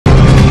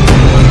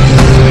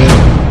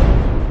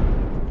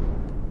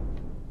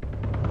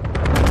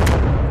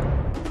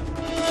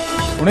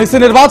19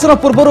 निर्वाचन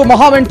पूर्व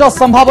महामेंट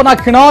संभावना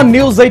क्षीण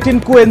न्यूज18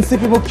 को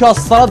एनसीपी मुख्य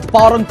शरद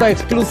पवार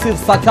एक्सक्लूसिव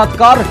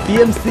साक्षात्कार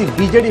टीएमसी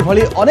बीजेडी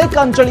भली अनेक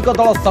आंचलिक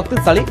दल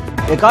शक्तिशाली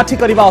एकाठी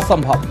करने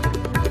असंभव।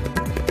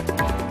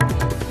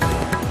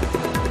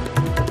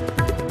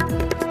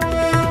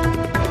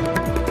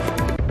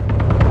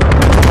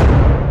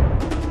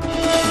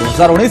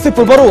 2019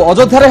 पूर्व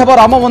अयोध्या हेब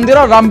राम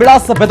मंदिर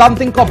रामविलास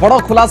वेदांती बड़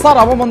खुलासा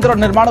राम मंदिर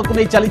निर्माण को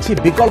नहीं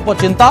चली विकल्प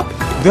चिंता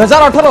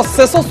 2018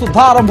 शेष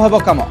सुधा आरंभ हो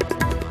काम।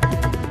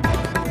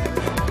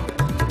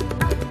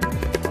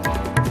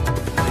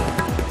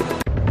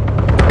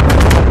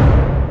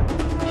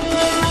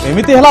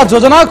 एमिति हला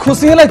योजना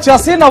खुशी हेले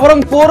चाषी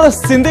नवरंगपुर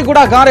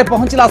सिंदीगुड़ा गांव में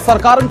पहुंचला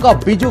सरकार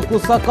बिजु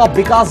कृषक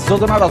विकास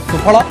योजनार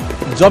सुफल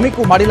जमी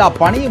को माड़िला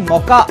पानी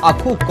मका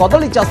आखु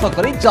कदली चाष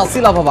करी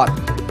चाषी लाभवान।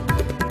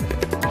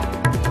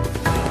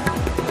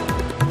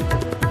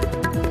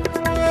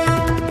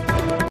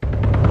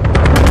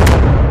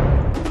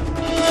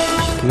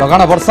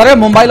 लगाण वर्षा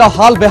मुंबईर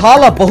हाल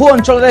बेहाल बहु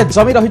अंचल में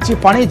जमी रही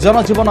पानी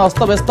जनजीवन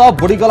अस्तव्यस्त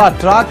बुड़ीगला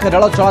ट्राक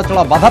रेल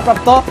चलाचल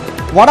बाधाप्राप्त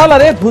वडाल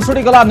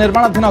भुशुड़ीगला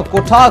निर्माणाधीन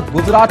कोठा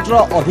गुजरातर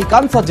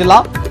अधिकांश जिला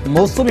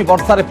मौसुमी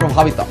वर्षा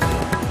प्रभावित।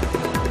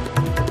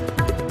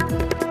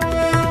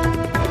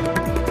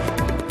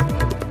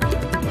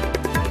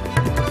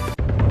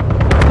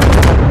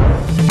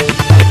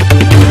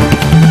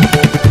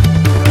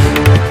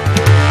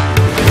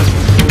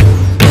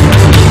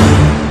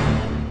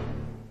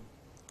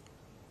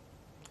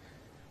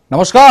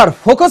 नमस्कार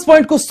फोकस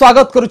पॉइंट को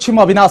स्वागत करुछि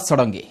म अविनाश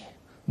षडंगी।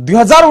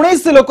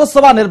 2019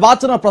 लोकसभा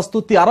निर्वाचन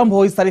प्रस्तुति आरंभ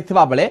हो सारी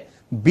बेले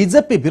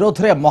बीजेपी विरोध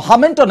में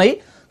महामेंट नहीं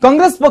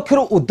कांग्रेस पक्षर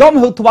उद्यम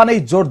होउथबा नहीं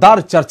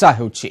जोरदार चर्चा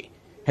होउछि।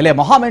 हेले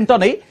महामेंट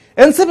नहीं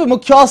एनसीपी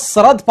मुख्य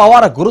शरद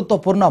पवार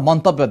गुरुत्वपूर्ण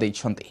मंतव्य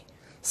दैछन्ति।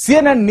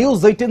 सीएनएन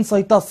न्यूज 18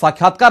 सहित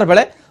साक्षात्कार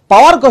बेले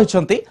पवार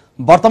कहिसन्ति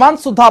वर्तमान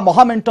सुधा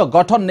महामेंट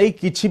गठन नहीं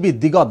किछि भी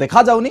दिग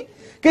देखा जाउनी।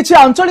 किछि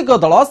आंचलिक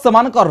दल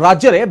सेमानक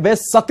राज्य में बेस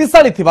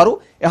शक्तिशाली थिबारु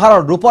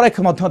एहार रूपरेख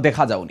मध्य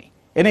देखा जाउनी।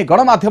 एने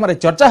गणमाध्यम रे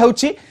चर्चा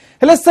हेउछि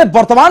हेले से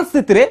वर्तमान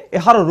स्थिति रे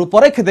एहार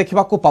रूपरेख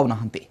देखिबाकू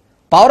पाउनाहंती।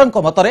 पावरंक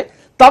मतरे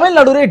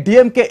तमिलनाडु रे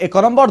डीएमके एक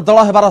नंबर दल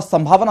हेबार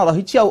संभावना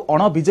रहिछि आ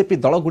अण बीजेपी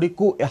दल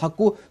गुडीकू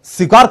एहाकू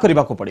स्वीकार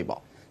करबाकू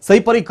पड़िबो।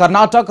 सेहिपरि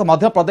कर्नाटक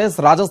मध्य प्रदेश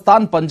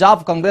राजस्थान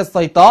पंजाब कांग्रेस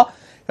सहित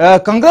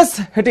कांग्रेस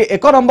हेटी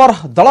एक नंबर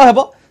दल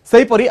हेबो।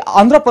 सेहिपरि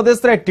आंध्र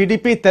प्रदेश रे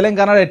टीडीपी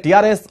तेलंगाना रे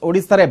टीआरएस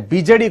ओडिशा रे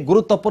बीजेडी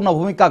गुरुत्वपूर्ण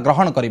भूमिका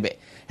ग्रहण करिवे।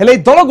 हेले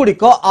दल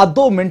गुडीक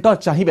आदौ मेंट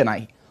चाहिबे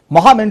नाही।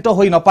 महामेंट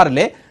होई न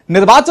पारले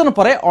निर्वाचन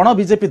परे अण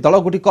बीजेपी दल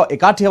गुडीक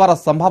एकाठी हेबार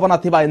संभावना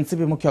थिबा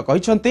एनसीपी मुख्य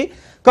कहिसंती।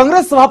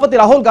 कांग्रेस सभापति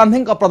राहुल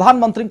गांधी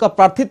प्रधानमंत्री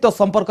प्रार्थित्व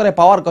संपर्क में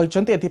पावर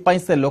कहिसंती एथि पई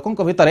से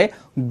लोकंक भितरे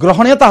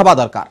ग्रहणीयता हेबा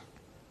दरकार।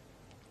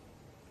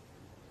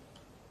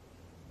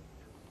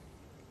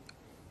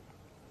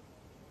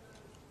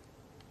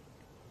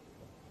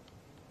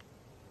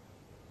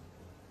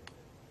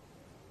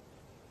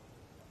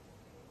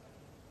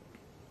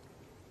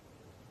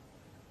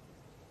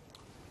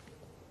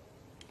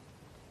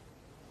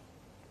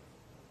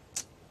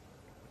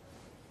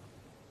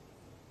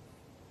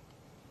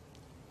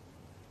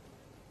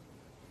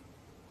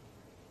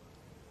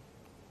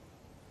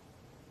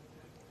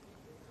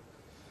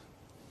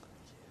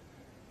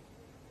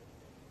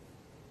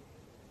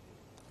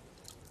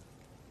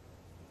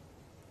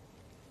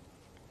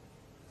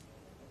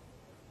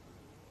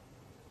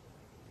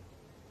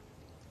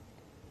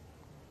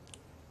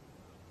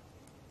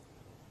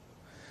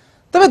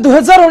 तबे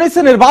 2019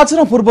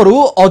 निर्वाचन पूर्व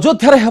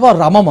अयोध्या हेब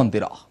राम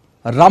मंदिर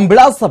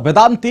रामविलास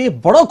वेदांती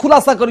बड़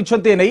खुलासा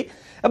करिसेंती नै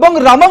एवं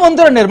राम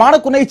मंदिर निर्माण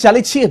को नहीं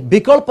चली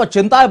विकल्प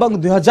चिंता एवं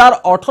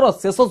 2018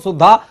 शेष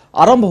सुधा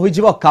आरंभ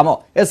होइजिबो काम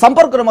ए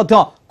संपर्क में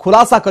मध्य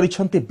खुलासा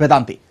करिसेंती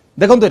वेदांती।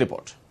 देखंतु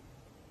रिपोर्ट।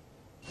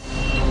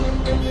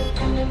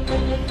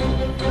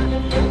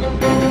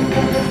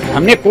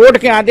 हमने कोर्ट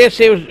के आदेश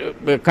से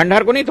उस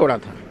खंडहर को नहीं तोड़ा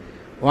था।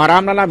 वहां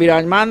रामलला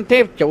विराजमान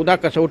थे, 14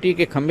 कसौटी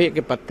के खंभे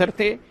के पत्थर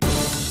थे।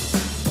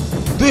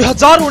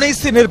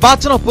 2019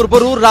 निर्वाचन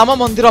पूर्व राम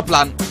मंदिर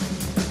प्लान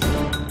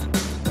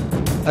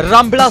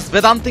रामविलास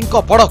वेदांती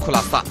बड़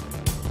खुलासा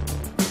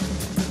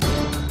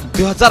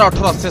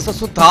 2018 शेष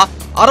सुधा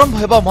आरंभ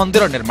हेब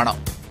मंदिर निर्माण।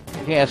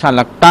 ऐसा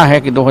लगता है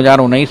कि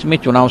 2019 में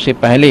चुनाव से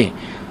पहले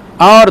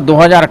और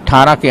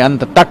 2018 के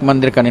अंत तक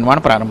मंदिर का निर्माण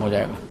प्रारंभ हो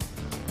जाएगा।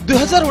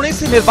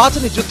 2019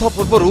 निर्वाचन युद्ध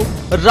पूर्व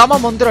राम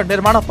मंदिर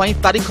निर्माण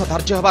पर तारीख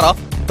धार्य होबार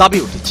दाबी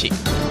उठी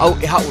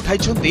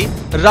उठाई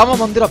राम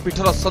मंदिर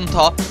पीठर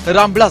सन्थ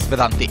रामविलास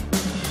वेदांती।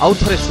 आउ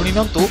थरे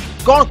सुनिनंतु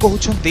कौन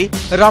कहउछंती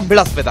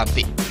रामविलास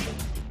वेदांती।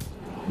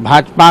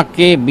 भाजपा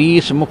के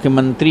 20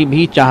 मुख्यमंत्री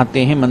भी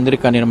चाहते हैं मंदिर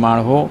का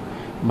निर्माण हो।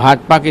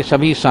 भाजपा के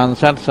सभी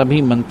सांसद,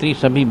 सभी मंत्री,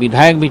 सभी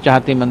विधायक भी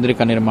चाहते हैं मंदिर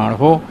का निर्माण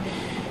हो।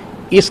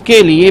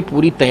 इसके लिए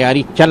पूरी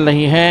तैयारी चल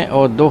रही है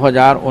और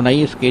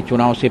 2019 के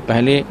चुनाव से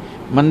पहले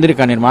मंदिर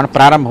का निर्माण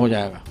प्रारंभ हो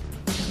जाएगा।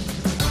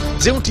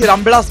 जोठी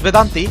रामविलास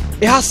वेदांती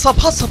यह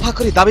सफा सफा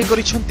करी दाबी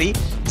करिसेंती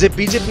जे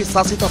बीजेपी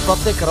शासित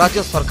प्रत्येक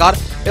राज्य सरकार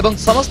एवं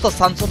समस्त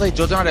सांसद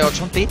योजना रे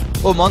अछंती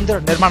और मंदिर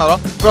निर्माण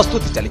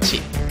प्रस्तुति चली।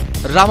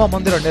 राम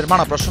मंदिर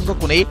निर्माण प्रसंग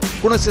को नहीं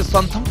कौनसी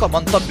संतों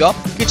मंतव्य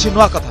किछि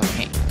नुआ कथा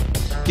नहीं,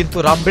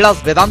 किंतु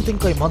रामविलास वेदांती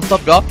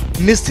मंतव्य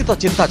निश्चित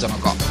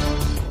चिंताजनक।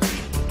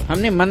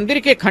 हमने मंदिर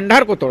के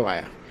खंडहर को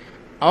तोड़वाया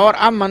और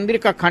अब मंदिर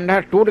का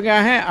खंडहर टूट गया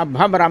है। अब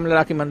भव्य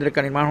रामलला के मंदिर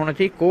का निर्माण होना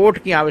चाहिए। कोर्ट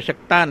की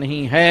आवश्यकता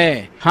नहीं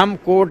है। हम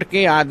कोर्ट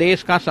के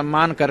आदेश का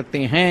सम्मान करते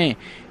हैं,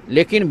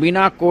 लेकिन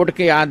बिना कोर्ट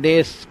के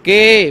आदेश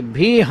के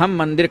भी हम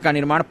मंदिर का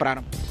निर्माण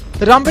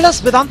प्रारंभ।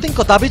 रामविलास वेदांती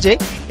दाबी जे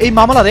एई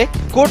मामला रे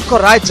कोर्ट को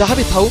राय जहां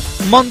भी थाउ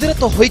मंदिर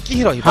तो होई की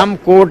ही रही। हम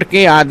कोर्ट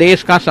के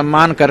आदेश का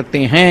सम्मान करते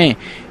हैं,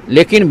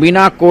 लेकिन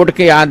बिना कोर्ट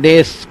के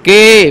आदेश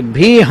के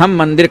भी हम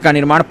मंदिर का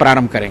निर्माण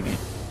प्रारंभ करेंगे।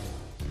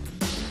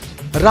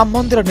 राम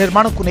मंदिर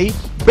निर्माण को नहीं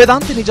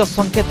वेदांती निज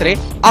संकेत रे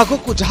आगो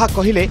को जहां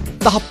कहिले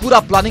ताहा पूरा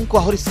प्लानिंग को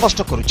आहुरी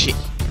स्पष्ट करुछि।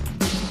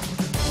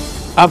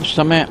 अब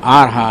समय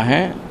आ रहा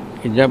है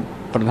कि जब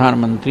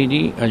प्रधानमंत्री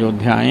जी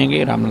अयोध्या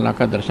आएंगे, रामलला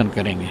का दर्शन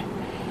करेंगे।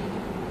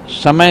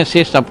 समय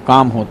से सब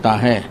काम होता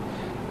है।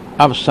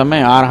 अब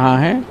समय आ रहा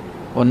है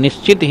और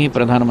निश्चित ही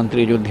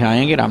प्रधानमंत्री अयोध्या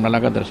आएंगे, रामलला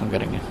का दर्शन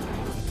करेंगे।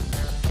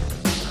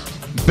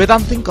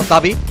 वेदांती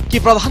दाबी कि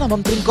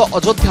प्रधानमंत्री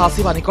अयोध्या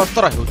आसवा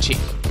निकटतर होउछि।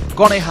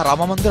 कौन यह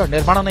राम मंदिर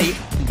निर्माण नहीं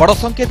बड़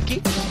संकेत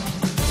की?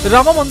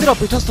 राम मंदिर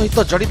पीठ सहित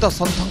जड़ित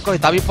संतों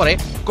दाबी पर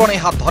कौन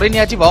यह धरी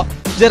नियाजिबो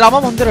जे राम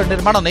मंदिर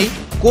निर्माण नहीं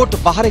कोर्ट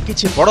बाहर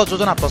किछि बड़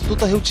योजना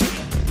प्रस्तुत हेउछि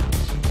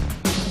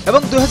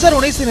एवं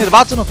 2019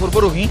 निर्वाचन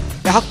पूर्व ही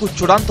यहाकु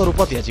चूड़ांत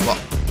रूप दियाजिबो।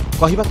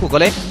 कहिबाकु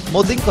गले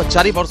मोदी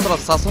 4 वर्षर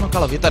शासन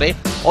काल भितर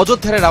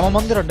अयोध्या राम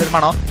मंदिर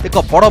निर्माण एक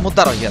बड़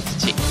मुद्दा रही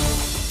आछि।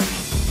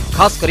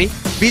 खास करी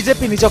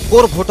बीजेपी निज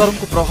कोर भोटर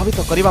को प्रभावित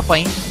करने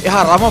पई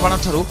यह रामबाण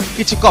ठारू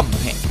किछि कम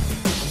नुहे।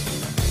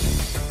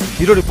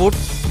 Bureau report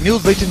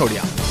news 18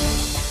 Odia.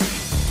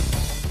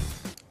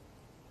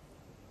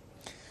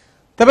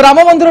 तेबे राम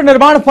मंदिर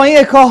निर्माण पई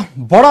एक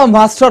बड़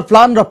मास्टर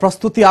प्लान रो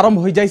प्रस्तुति आरंभ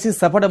हो जाइछि।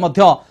 सेपटे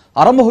मध्य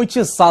आरंभ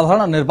होइछि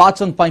साधारण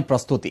निर्वाचन पई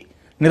प्रस्तुति।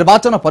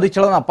 निर्वाचन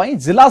परिचालना पई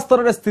जिला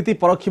स्तर रे स्थिति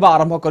परखिबा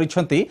आरंभ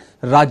करिसेंती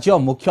राज्य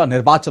मुख्य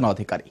निर्वाचन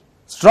अधिकारी।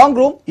 स्ट्रांग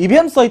रूम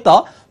ईवीएम सहित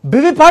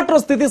वीवीपैट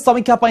स्थिति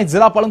समीक्षा पई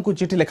जिलापाल को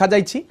चिठी लिखा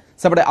जाइछि।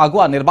 सेबडे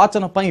आगुआ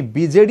निर्वाचन पई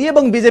बीजेडी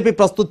एवं बीजेपी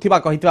प्रस्तुत थिबा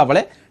कहितबा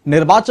बेले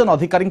निर्वाचन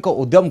अधिकारी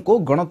उद्यम को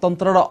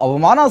गणतंत्र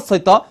अवमान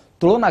सहित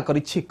तुलना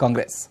करिछि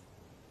कांग्रेस।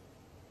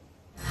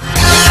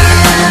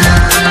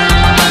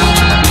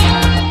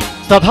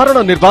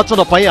 साधारण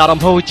निर्वाचन पई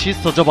आरंभ होइछि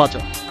सजबाज।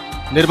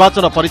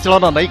 निर्वाचन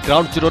परिचालना नै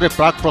ग्राउंड जीरो रे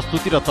प्राक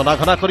प्रस्तुतिर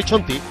तनाघना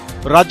करिसेंती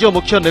राज्य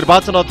मुख्य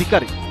निर्वाचन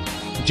अधिकारी।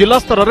 जिला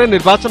स्तर में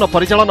निर्वाचन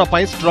परिचालना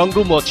पई स्ट्रांग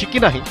रूम अछि कि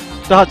नाही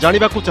ताहा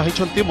जानिबाकू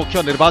चाहिछंती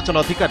मुख्य निर्वाचन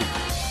अधिकारी।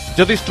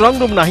 जदि स्ट्रांग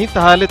रूम नाही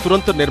ताहाले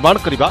तुरंत निर्माण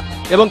करिबा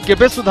एवं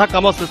केबे सुधा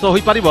काम शेष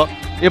होई परिबो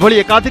एभली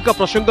एकाधिक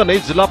प्रसंग नै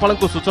जिलापाल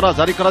को सूचना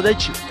जारी करा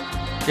जायछि।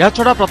 या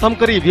छडा प्रथम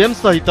करी ईवीएम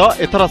सहित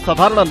एथरा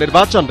साधारण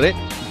निर्वाचन रे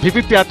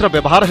वीवीपैट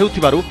व्यवहार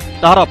हेउथिबारु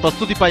ताहार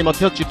प्रस्तुति पई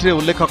मध्य चिठी रे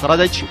उल्लेख करा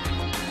जायछि।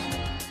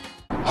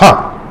 हां,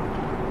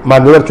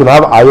 माननीय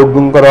चुनाव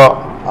आयोगकर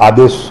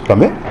आदेश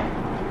क्रमे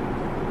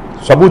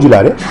सबु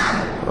जिले में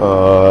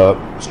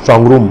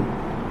स्ट्रांग रूम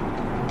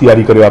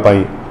तैयारी करने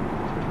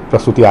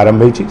प्रस्तुति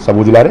आरंभ होती।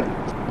 सबु जिले में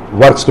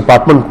वर्क्स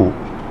डिपार्टमेंट को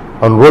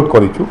अनुरोध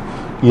करूँ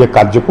ये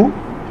कार्य को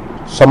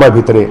समय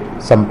भितर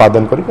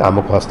संपादन करके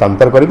आमको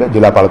हस्तांतर करेंगे,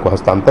 जिलापाल को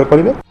हस्तांतर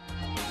करेंगे।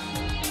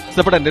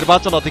 सेपटे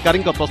निर्वाचन अधिकारी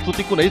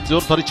प्रस्तुति को नहीं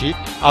जोर धरी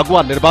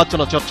आगुआ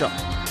निर्वाचन चर्चा।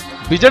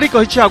 बीजेडी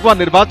कही आगुआ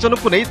निर्वाचन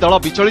को नहीं दल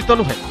विचलित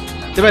नुहे।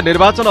 तेज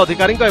निर्वाचन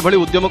अधिकारी एभली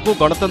उद्यम को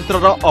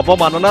गणतंत्र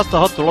अवमानना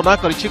सह तुलना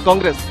करिछि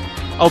कांग्रेस।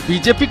 और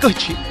बीजेपी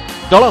कही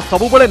दल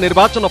सबुबले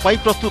निर्वाचन पाई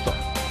प्रस्तुत।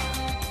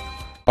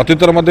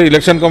 अतीत मध्य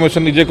इलेक्शन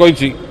कमिशन निजे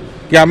कही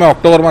कि आम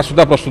अक्टोबर मास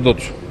सुधा प्रस्तुत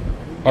अच्छु,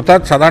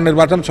 अर्थात साधारण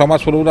निर्वाचन 6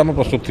 मास पूर्व आम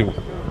प्रस्तुत थी।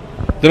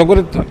 तेणुक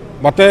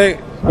मत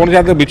कौन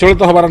जहाँ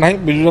विचलित हबार ना।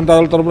 विजु जनता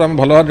दल तरफ आम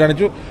भल भाव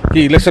जाचु कि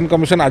इलेक्शन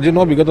कमिशन आज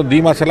नुह विगत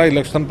 2 मास है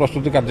इलेक्शन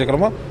प्रस्तुति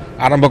कार्यक्रम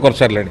आरंभ कर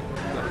सारे।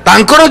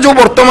 जो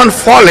बर्तमान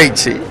फल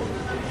है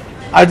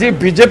आज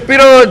बीजेपी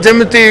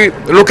जमी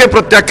लोके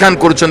प्रत्याख्यान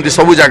कर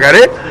सबु जगार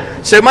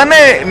से माने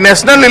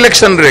नेशनल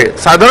इलेक्शन रे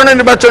साधारण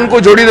निर्वाचन को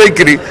जोड़ी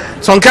देकरी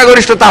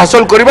संख्यागरिष्ठता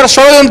हासिल कर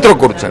षड्यंत्र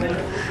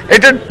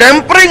कर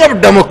टेम्परिंग ऑफ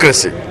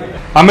डेमोक्रेसी।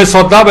 आमे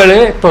सदा बेले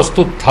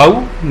प्रस्तुत थाउ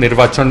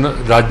निर्वाचन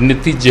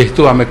राजनीति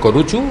जेहेतु आमे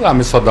करूछु,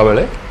 आमे सदा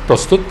बेले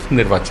प्रस्तुत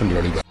निर्वाचन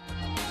लड़िबा।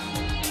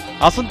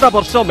 आसंता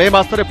वर्ष मे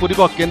मासरे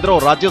पूर्व केंद्र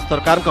और राज्य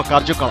सरकार का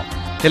कार्यकाल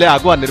हेले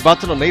आगुआ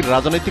निर्वाचन नहीं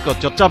राजनैतिक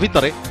चर्चा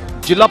भितर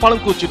जिलापाल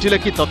को चिठी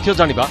लिखि तथ्य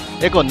जानिबा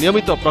एक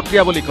नियमित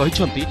प्रक्रिया बोली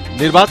कहिसंती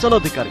निर्वाचन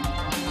अधिकारी।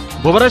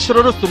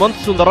 भुवनेश्वर सुमंत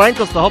सुंदराय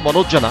सह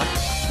मनोज जेना,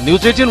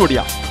 न्यूज 18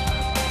 ओडिया।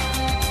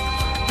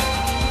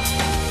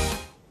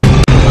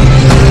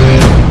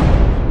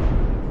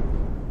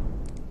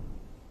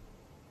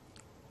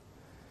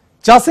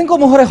 चाषी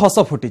मुहरे हस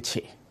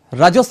फुटी।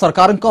 राज्य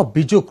सरकार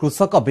बिजु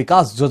कृषक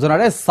विकास योजना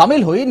रे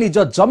सामिल होई निज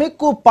जमी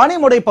को पानी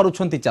मड़ाई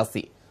पारुछंती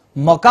चाषी।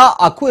 मका,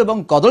 आखु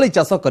एवं कदली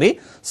चाष करी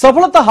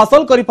सफलता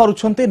हासिल करि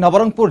पारुछंती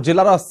नवरंगपुर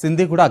जिलार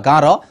सिंधीगुड़ा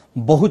गाँवर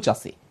बहु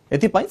चाषी।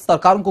 एथिपाई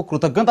सरकार को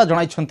कृतज्ञता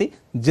जणाइछंती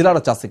जिलार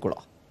चाषीकूल।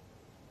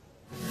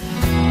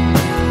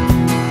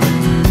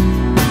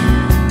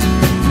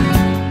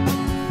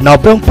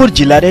 नवरंगपुर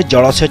जिले में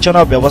जलसेचन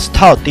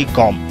व्यवस्था अति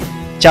कम।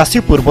 चाषी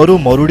पूर्वरु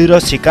मरुड़ीर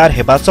शिकार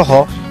हेबा सह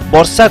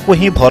वर्षा को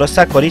ही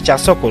भरोसा करी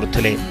चाष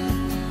करुथिले।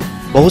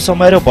 बहु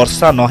समय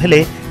वर्षा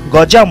नहेले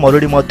गजा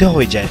मरुड़ी मध्य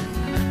हो जाए।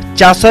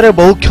 चाषरे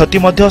बहु क्षति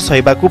मध्य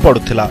सहिबाकू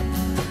पड़ुथिला।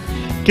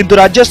 किंतु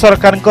राज्य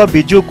सरकार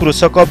बिजु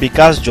कृषक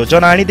विकास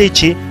योजना आनी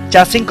देछि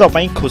चाषींक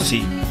पई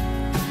खुशी।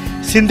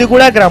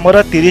 सिंधुगुड़ा ग्रामर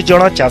 30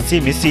 जन चाषी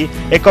मिसी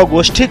एक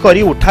गोष्ठी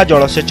करी उठा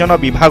जलसेचन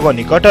विभाग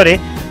निकटरे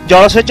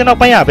जलसेचन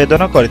पई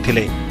आवेदन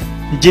करथिले।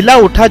 जिला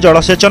उठा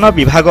जलसेचन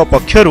विभाग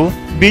पक्षरु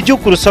बिजु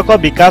कृषक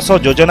विकास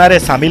योजना रे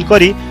शामिल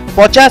करी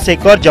 50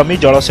 एकर जमी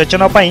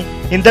जलसेचन पई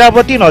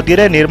इंद्रावती नदी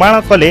रे निर्माण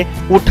कले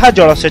उठा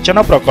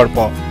जलसेचन प्रकल्प।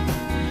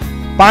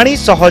 पानी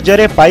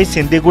सहजरे पाई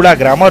सिंधुगुड़ा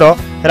ग्रामर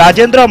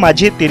राजेंद्र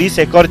माझी 30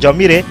 एकर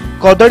जमी रे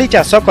कदली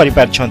चाष करि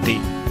पारछंती।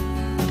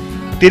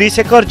 30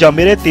 एकर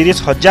जमी रे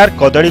 30,000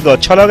 कदली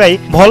गछ लगाई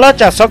भल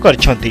चाष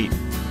करछंती।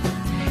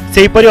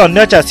 सेहीपरि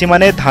अन्य चाषी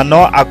माने धान,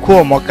 आखु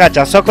और मक्का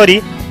चाष करी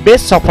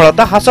बेस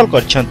सफलता हासिल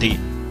करछंती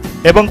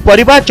एवं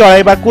परिवार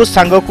चलाइबाकू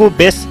सांगकू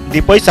बेस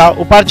 2 पैसा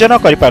उपार्जन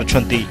करि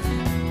पारछंती।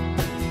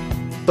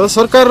 तो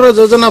सरकार रो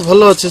योजना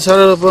भलो अछि सर।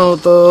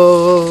 तो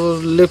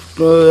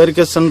लिफ्ट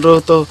इरिगेशन रो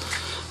तो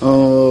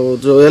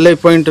जो एलआई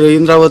पॉइंट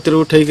इंद्रावती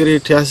उठै करी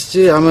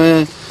ठियासी आमे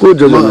को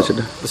योजना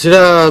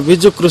सेटा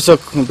बिजु कृषक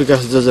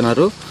विकास योजना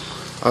रो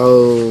आ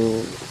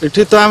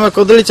इठी तो आमे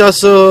कदली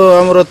चाष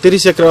हमरो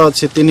 30 एकर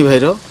अछि 3 भाई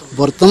रो।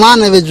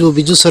 वर्तमान एवं जो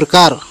बिजु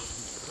सरकार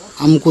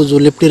हमको जो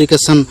लिफ्ट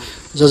इरिगेशन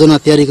योजना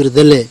तैयारी कर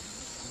देले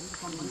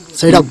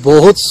सेटा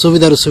बहुत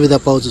सुविधा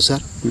पाउछु सर।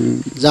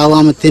 जाओ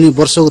आम 3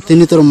 वर्ष को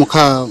 3 थर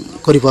मका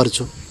करि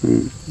पारछु।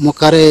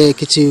 मकारे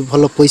किछि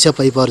भलो पैसा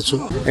पाई पारछु।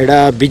 एडा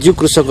बिजु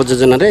कृषक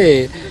योजना रे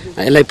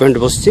एलआई पॉइंट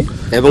बसछि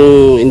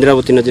एवं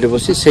इंद्रावती नदी रे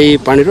बसछि। सेही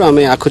पानी रो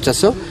आमे आखु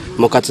चाष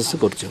मका चाष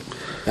करछु।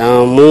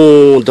 मु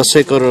 10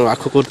 एकर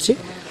आखु करछि।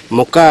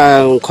 मका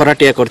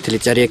खराटिया करथिली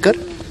 4 एकर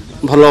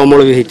भलो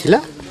अमल भी हेतिला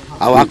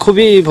आ आखु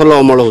भी भलो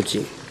अमल होछि।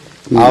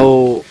 आ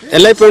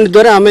एलआई पॉइंट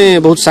द्वारा आमे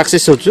बहुत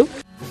सक्सेस होछु।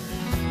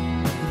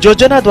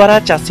 योजना द्वारा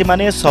चाषी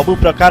माने सबु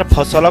प्रकार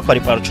फसल करि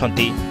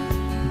पारुछंती।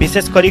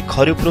 विशेष करी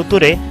खरीफ ऋतु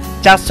रे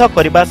चाष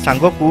करिबा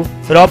सांगकू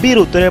रबी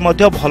ऋतु रे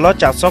मध्य भल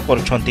चाष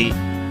करुछंती।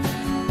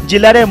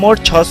 जिले में मोट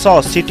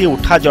 680 टी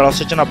उठा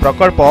जलसेचन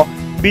प्रकल्प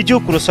बिजु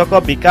कृषक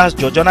विकास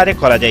योजना रे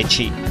करा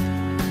जायछि।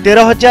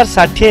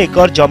 13,060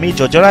 एकर जमी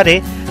योजना रे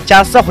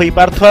चाष होई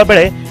पारथवा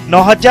बेले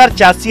 9,000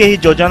 चाषी एही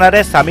योजना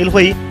रे शामिल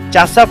होई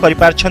चाष करि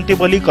पारछंती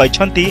बोली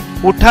कहिसंती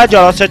उठा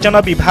जलसेचन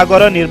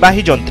विभागर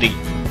निर्वाही जंत्री।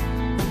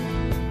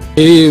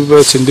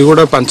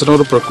 सिंधुगुड़ा 5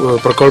 नंबर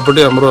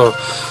प्रकल्पटी आमर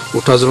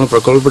उठा जल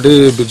प्रकल्पटी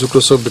बिजु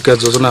कृषक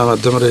विकास योजना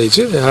माध्यम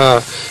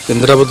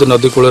इंद्रावती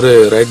नदी कूल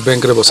राइट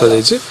बैंक रे बसा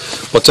जाइए।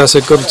 50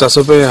 एकर चाष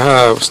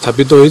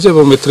स्थापित होती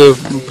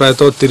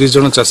प्रायतः 30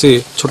 जन चाषी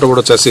छोट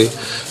बड़ चाषी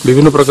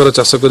विभिन्न प्रकार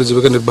चाष कर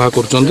जीविका निर्वाह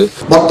कर।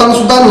 बर्तमान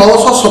सुधा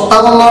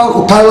 957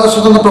 उठा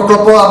जलसेचन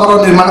प्रकल्प आम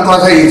निर्माण कर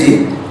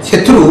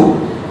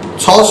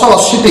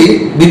 680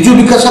 बिजु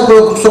विकास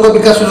कृषक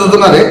विकास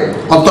योजना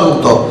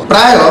अंतर्भुक्त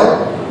प्राय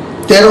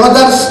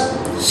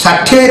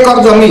 13,060 एकर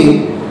जमी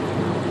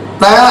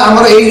प्राय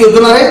आमर एही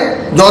योजना रे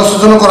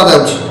जलसेचन करा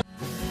जाउछि।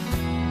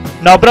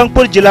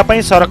 नवरंगपुर जिला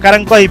पई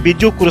सरकारक एही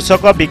बिजु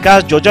कृषक विकास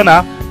योजना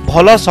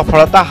भल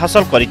सफलता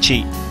हासिल करिछि।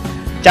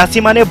 चाषी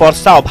माने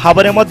वर्षा अभाव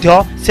रे मध्य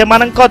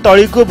सेमानक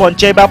तळी को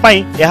बंचाइबा पई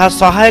यह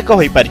सहायक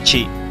होई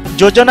परिछि।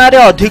 योजना रे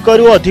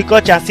अधिकरु अधिक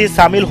चाषी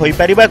शामिल होई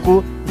परिबाकू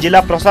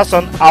जिला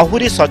प्रशासन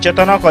आहुरी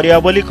सचेतन करिया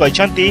बोली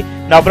कहिसंती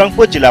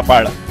नवरंगपुर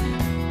जिलापाल।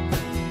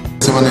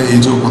 ये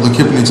जो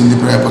पदक्षेप नहीं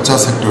प्राय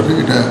 50 हेक्टर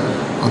ये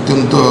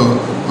अत्यंत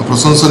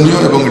प्रशंसनीय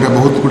एवं ये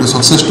बहुत गुड़े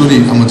सक्सेस स्टोरी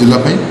आम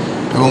जिलापाई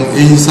एवं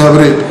यही हिसाब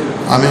से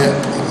आम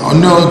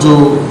अन्य जो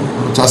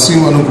चाषी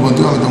मानक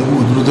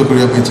उद्बुद्ध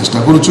करने चेष्टा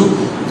करुचु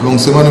एवं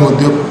से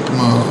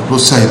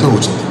प्रोत्साहित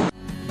होती।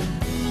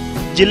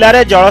 जिले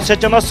में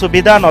जलसेचन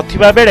सुविधा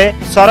नथिबा बेले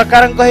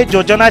सरकार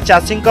योजना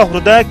चाषी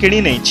हृदय किणी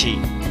नहीं।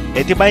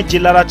 एथिपाई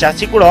जिलार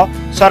चाषीकूल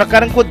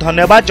सरकार को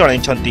धन्यवाद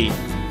जणाइछंती।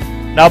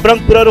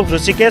 नवरंगपुर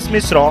ऋषिकेश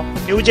मिश्र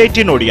न्यूज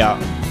 18 ओडिया।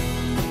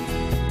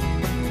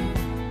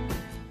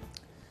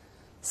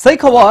 सही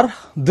खबर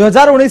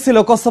 2019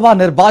 लोकसभा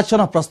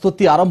निर्वाचन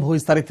प्रस्तुति आरंभ हो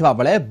सारिथिबा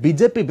बेले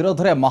बीजेपी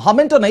विरोध में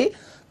महामेंट नहीं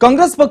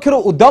कांग्रेस पक्षर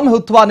उद्यम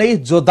होउथवा नहीं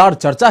जोरदार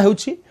चर्चा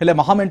हेउछि। हेले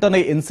महामेंट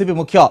नहीं एनसीपी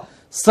मुख्य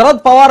शरद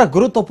पवार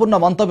गुरुत्वपूर्ण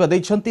मंतव्य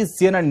दैछंती।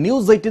 सीएनएन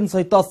न्यूज 18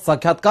 सहित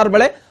साक्षात्कार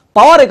बेले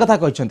पवार एकथा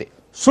कहिसंती।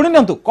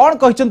 सुनिनियंतु कोन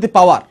कहिसंती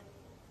Pawar.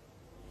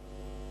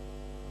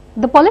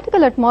 The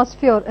political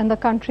atmosphere in the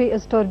country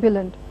is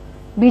turbulent.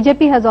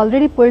 BJP has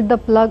already pulled the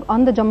plug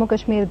on the Jammu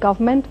Kashmir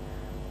government.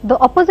 The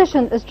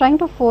opposition is trying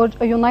to forge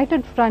a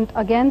united front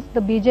against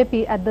the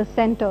BJP at the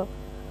center.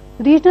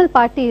 Regional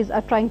parties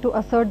are trying to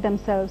assert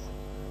themselves.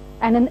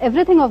 And in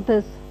everything of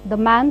this, the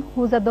man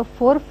who's at the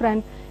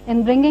forefront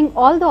in bringing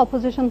all the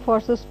opposition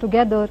forces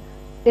together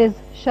is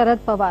Sharad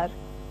Pawar.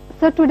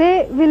 So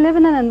today we live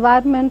in an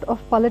environment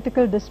of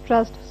political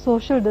distrust,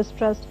 social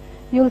distrust.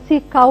 You'll see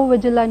cow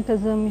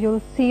vigilantism,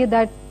 you'll see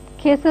that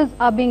cases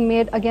are being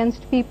made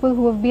against people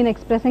who have been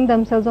expressing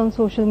themselves on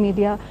social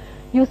media.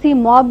 You see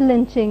mob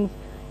lynchings.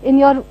 In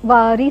your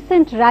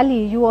recent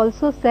rally, you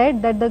also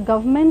said that the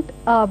government,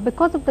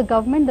 because of the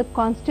government, the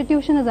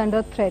constitution is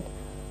under threat.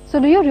 So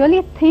do you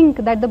really think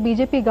that the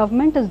BJP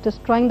government is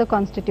destroying the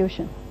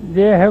constitution?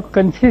 They have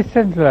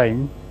consistent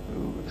line.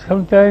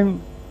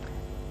 Sometimes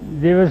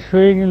they were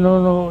showing,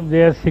 no,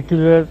 they are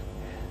secular,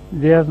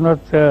 they are not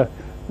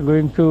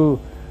going to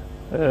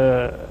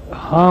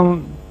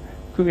harm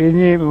to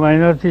any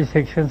minority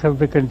sections of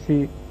the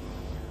country.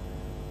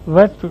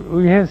 But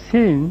we have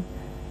seen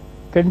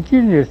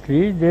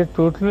continuously their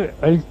total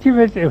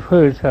ultimate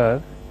efforts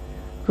are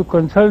to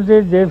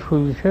consolidate their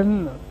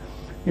position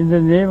in the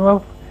name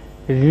of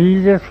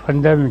religious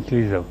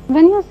fundamentalism.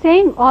 When you're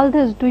saying all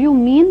this, do you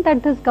mean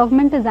that this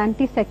government is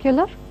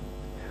anti-secular?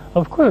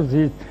 Of course,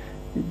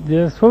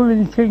 there are so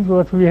many things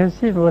what we have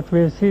seen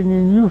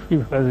in UP,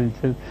 for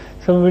instance.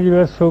 Somebody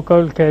was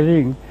so-called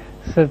carrying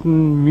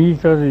certain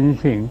meat or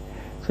anything.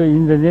 So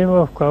in the name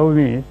of cow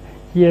meat,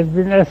 he has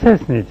been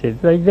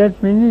assassinated. Like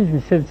that many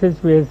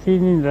instances we have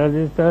seen in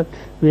Rajasthan,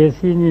 we have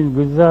seen in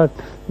Gujarat,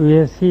 we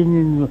have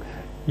seen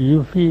in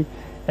UP.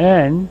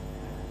 And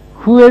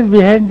who is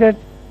behind that?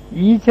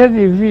 Each and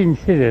every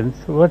incident,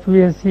 what we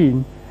have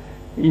seen,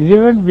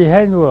 element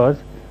behind was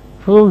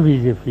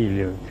pro-BJP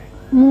element.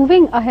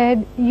 Moving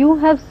ahead, you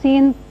have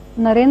seen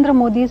Narendra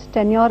Modi's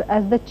tenure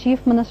as the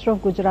Chief Minister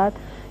of Gujarat.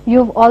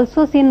 You've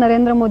also seen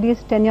Narendra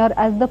Modi's tenure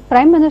as the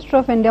Prime Minister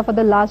of India for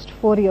the last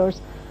 4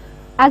 years.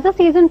 As a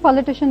seasoned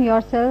politician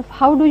yourself,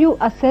 how do you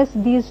assess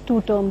these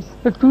two terms?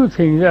 The two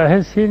things. I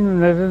have seen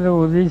Narendra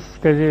Modi's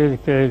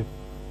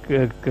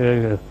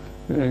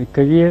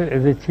career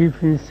as a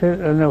Chief Minister,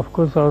 and of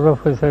course all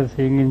of us are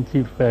seeing in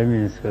Chief Prime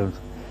Minister.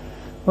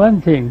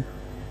 One thing,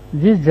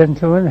 this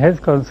gentleman has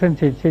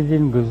concentrated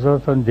in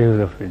Gujarat on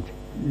development.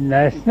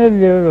 National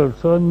level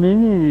also on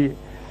many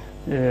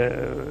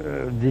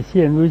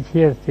decisions which he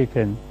has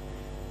taken.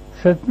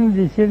 Certain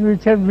decisions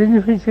which are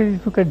beneficial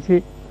to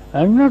country.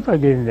 I am not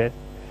against that.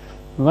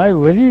 My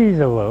worry is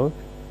about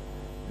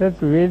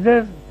that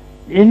whether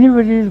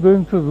anybody is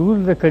going to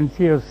rule the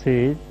country or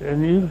state,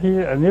 and if he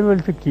is unable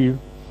to keep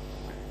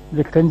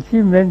the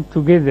countrymen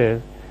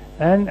together,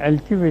 and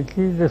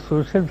ultimately the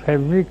social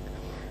fabric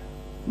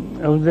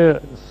of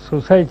the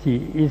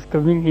society is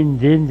coming in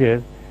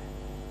danger,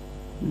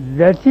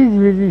 that is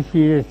very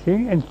serious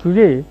thing, and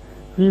today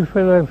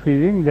people are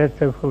feeling that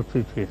type of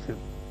situation.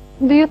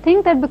 Do you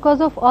think that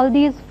because of all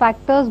these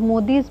factors,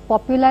 Modi's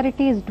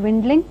popularity is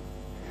dwindling?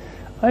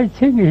 I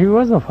think he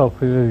was a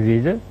popular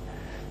leader,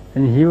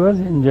 and he was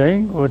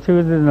enjoying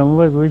whatever the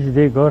number which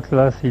they got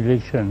last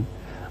election,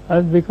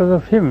 as because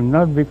of him,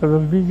 not because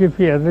of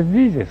BJP other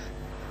leaders.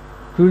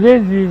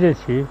 Today's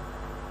leadership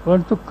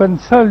want to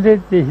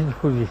consolidate his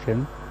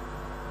position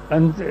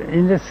and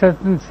in a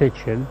certain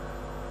section,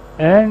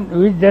 and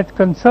with that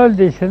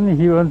consolidation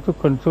he want to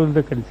control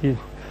the country's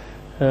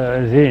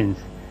reins,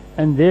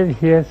 and there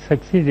he has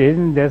succeeded,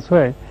 and that's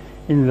why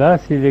in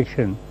last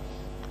election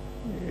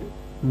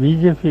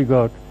BJP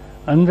got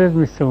under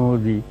Mr.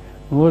 Modi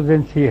more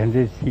than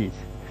 300 seats.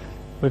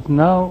 But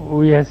now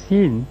we have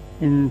seen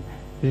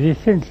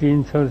recently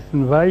in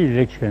certain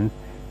by-elections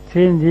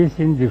changes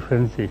in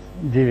different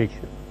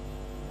directions.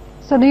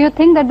 So do you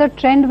think that the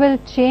trend will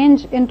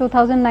change in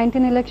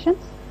 2019 elections?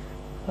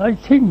 I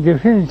think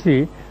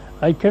definitely.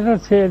 I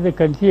cannot say the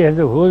country as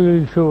a whole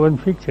will show one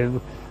picture,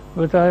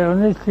 but I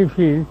honestly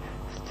feel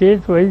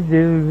state-wise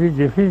there will be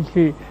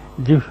definitely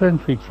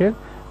different picture,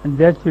 and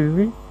that will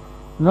be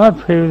not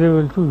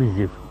favorable to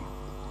BJP.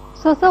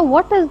 So sir,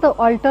 what is the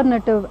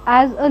alternative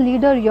as a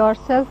leader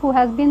yourself who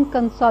has been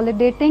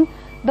consolidating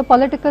the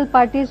political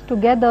parties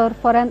together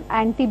for an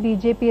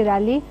anti-BJP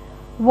rally?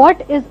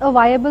 What is a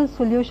viable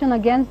solution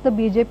against the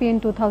BJP in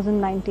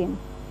 2019?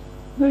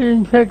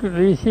 In fact,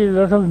 we see a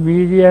lot of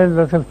media, a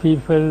lot of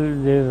people,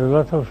 there is a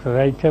lot of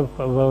write-up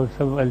about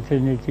some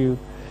alternative,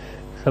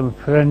 some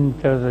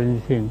front or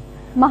anything.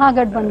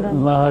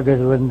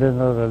 Mahagathbandhan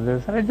or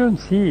others. I don't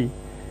see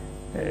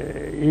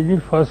any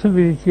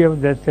possibility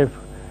of that type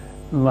of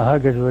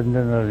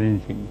Mahagathbandhan or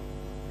anything.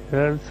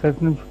 There are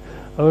certain,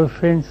 our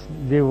friends,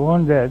 they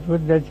want that,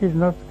 but that is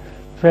not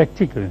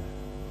practical.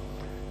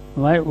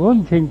 My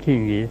own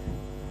thinking is,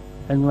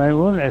 and my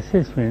own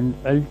assessment,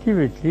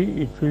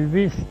 ultimately it will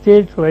be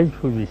state-wise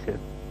position.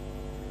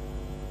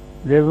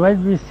 There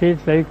might be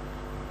states like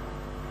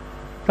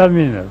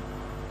Tamil Nadu.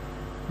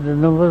 The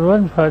number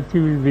one party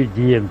will be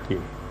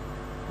DMK,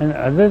 and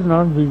other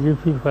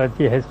non-BJP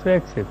party has to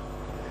accept.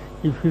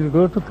 If you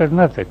go to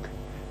Karnataka,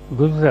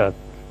 Gujarat,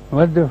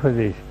 Madhya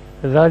Pradesh,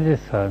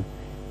 Rajasthan,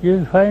 you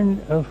will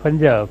find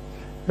Punjab,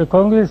 the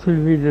Congress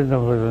will be the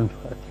number one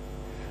party.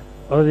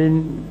 Or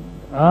in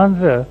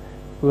Andhra,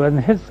 one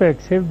has to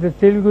accept that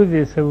Telugu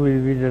Desam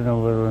will be the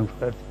number one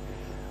party.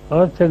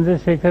 Or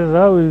Chandrasekhar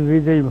Rao will be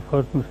the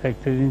important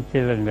factor in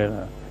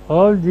Telangana.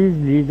 All these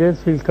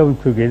leaders will come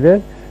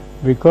together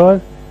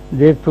because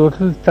their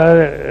total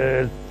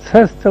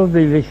thrust of the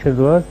election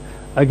was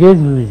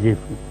against BJP.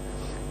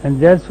 And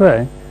that's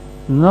why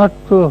not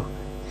to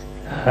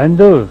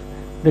hand over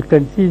the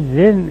country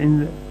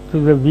then to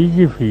the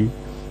BJP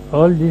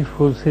all these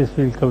forces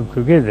will come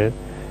together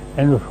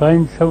and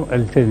find some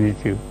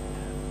alternative.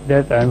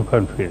 That I am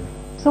confident.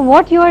 So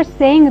what you are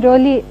saying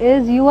really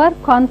is you are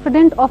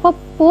confident of a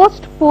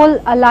post-poll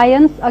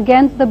alliance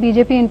against the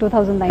BJP in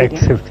 2019.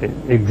 Accepted.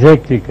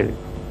 Exactly correct.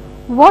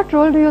 What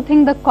role do you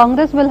think the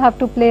Congress will have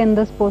to play in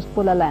this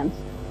post-poll alliance?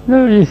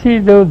 No, you see,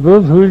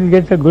 those who will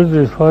get a good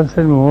response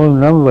and more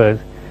numbers,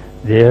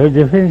 they have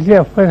definitely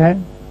upper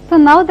hand. So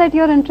now that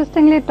you are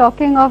interestingly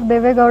talking of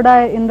Deve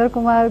Gowda, Inder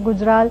Kumar,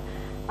 Gujral,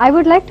 I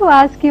would like to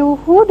ask you,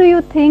 who do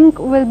you think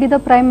will be the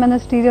prime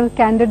ministerial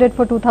candidate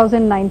for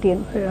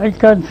 2019? I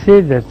can't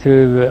say that.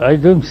 I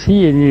don't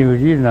see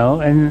anybody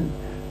now, and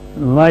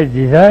my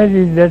desire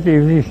is that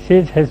every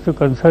state has to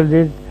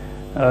consolidate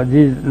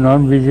these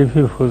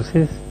non-BJP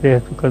forces. They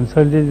have to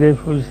consolidate their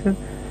forces.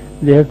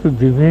 They have to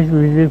debate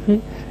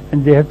BJP,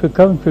 and they have to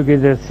come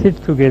together,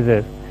 sit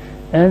together,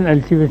 and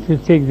ultimately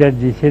take that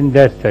decision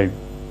that time.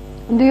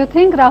 Do you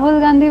think Rahul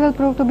Gandhi will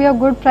prove to be a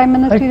good prime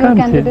ministerial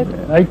candidate?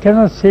 I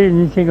cannot say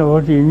anything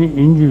about any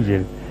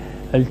individual.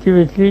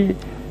 Ultimately,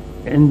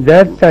 in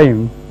that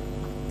time,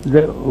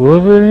 the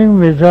overwhelming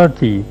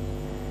majority,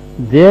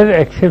 their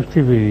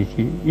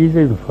acceptability is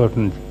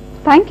important.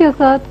 Thank you,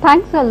 sir.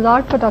 Thanks a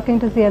lot for talking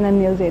to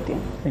CNN News 18.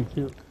 Thank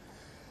you.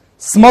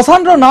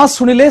 श्मशान ना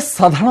शुणिले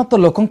साधारणतः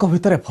लोकों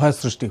भितर भय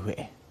सृष्टि हुए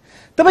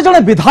तेज जड़े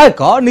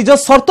विधायक निज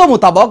सर्त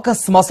मुताबक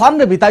श्मशान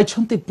में बिताई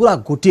पूरा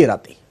गोटे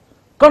राति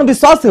कौन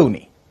विश्वास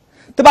होनी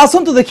तेज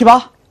आसतु देखा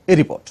ए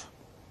रिपोर्ट।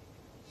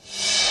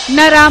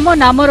 ना राम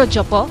नामर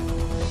जप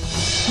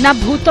ना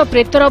भूत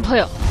प्रेतर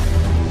भय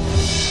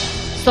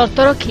सर्त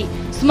रखी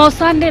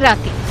श्मशान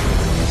राति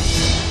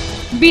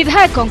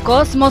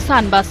विधायकों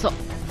श्मशान बास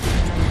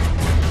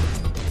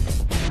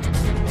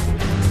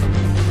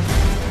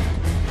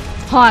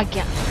हाँ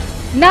आज्ञा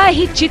ना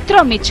ही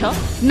चित्र मिछ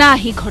ना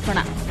ही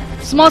घटना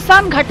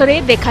श्मशान घाटरे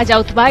देखा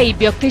जाउतबा ई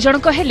व्यक्ति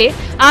जनक हेले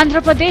आंध्र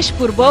प्रदेश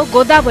पूर्व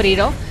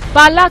गोदावरीर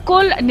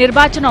पालाकोल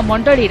निर्वाचन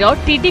मंडलीर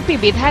टीडीपी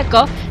विधायक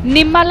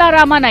निम्माला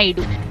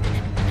रामानायडू।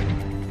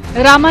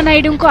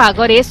 रामानायडू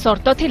आगरे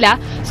सर्त थिला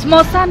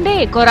श्मशान रे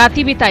एक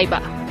राति बिताइबा।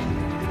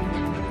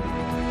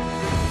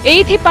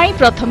 एइथिपाई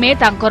प्रथमे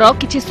तांकर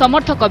किछि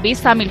समर्थक भी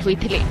सामिल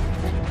होइथिले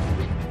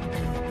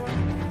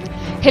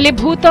हेले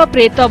भूत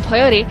प्रेत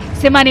भयरे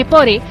सेमाने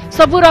परे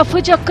सबु रफू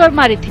चक्कर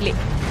मारिथिले।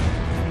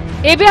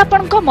 एबे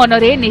आपनक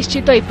मनरे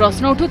निश्चित ए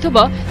प्रश्न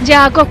उठुथबो जे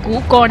आगकू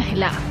कोन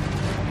हैला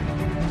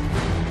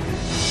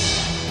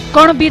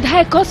कोन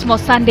विधायक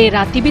श्मशान रे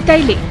राति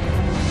बिताइले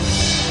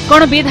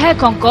कोन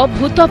विधायकक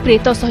भूत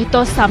प्रेत सहित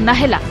सामना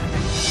हैला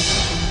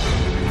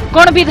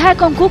कोन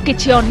विधायकक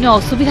किछि अन्य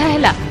असुविधा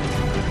हैला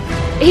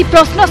एही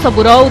प्रश्न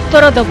सबुर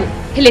उत्तर दबु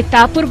हेले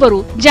ता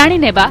पूर्वरु जानि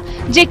नेबा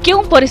जे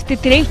केउ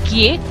परिस्थिति रे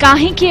किए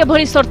काहेकि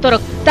एभଳି शर्त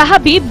ताहा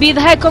भी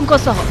विधायकक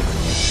सह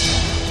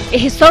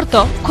एही शर्त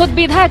खुद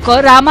विधायक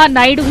रामा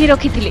नायडू ही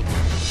रखिथिले।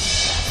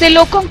 से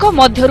लोकंक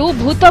मध्यरु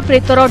भूत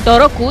प्रेतर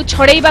डर को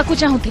छड़ेइबाकू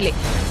चाहुथिले।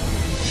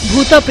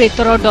 भूत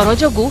प्रेतर डर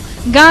जोगु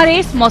गाँ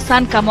रे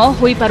श्मशान काम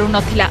होई पारु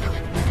नथिला।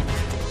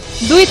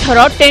 दुई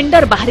थर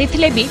टेंडर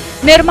बाहरिथिले भी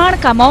निर्माण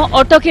काम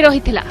अटकी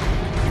रहिथिला।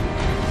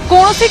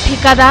 कोनोसी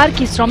ठेकादार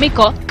कि श्रमिक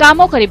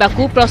काम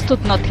करिबाकू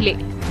प्रस्तुत नथिले।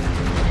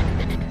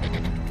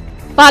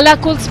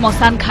 पालाकुल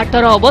श्मशान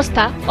घाटर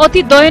अवस्था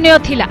अति दयनीय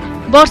थिला।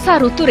 वर्षा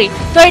ऋतुरे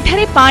तो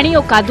एठारे पानी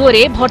और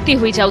कादुओरे भर्ती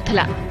होई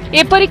जाउथला।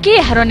 एपरिकि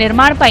एहार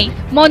निर्माण पाई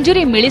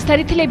मंजूरी मिली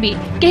सारिथिले भी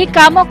केही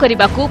काम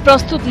करिबाकू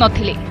प्रस्तुत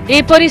नथिले।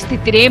 ए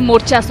परिस्थिति रे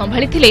मोर्चा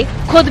संभाळिथिले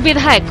खुद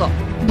विधायक।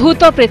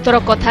 भूत प्रेतर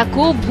कथा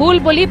को भूल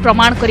बोली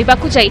प्रमाण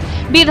करिबाकू जाई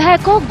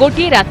विधायक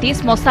गोटी राति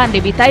श्मशान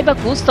रे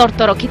बिताइबाकू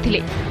शर्त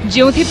रखिथिले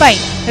जेउथि पाई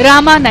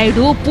रामा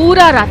नायडू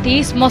पूरा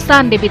राति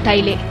श्मशान रे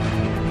बिताइले।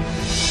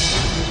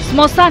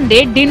 श्मशान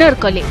रे डिनर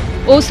कले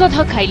औषध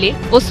खाइले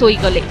और सोई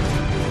गले।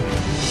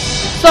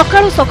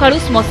 सकाळु सकाळु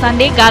श्मशान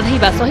रे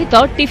गाधैबा सहित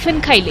टिफिन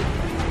खाइले।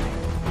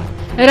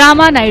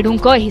 रामा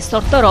नायडूंक एही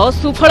शर्तर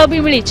सुफल भी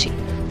मिलिछि।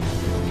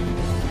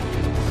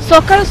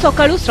 सकाळु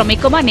सकाळु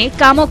श्रमिक माने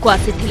काम को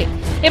आसिथिले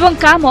एवं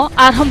काम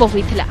आरंभ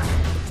होइथिला।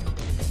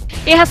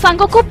 एहा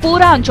सांगको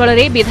पूरा अंचल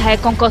रे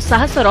विधायकक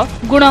साहसर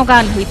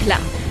गुणगान होइथिला।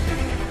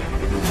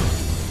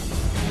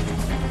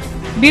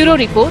 Bureau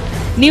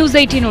report news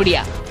 18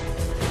 Odia.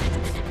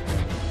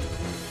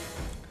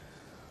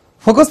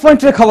 Focus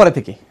point रे खबर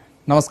एतिकी।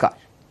 नमस्कार।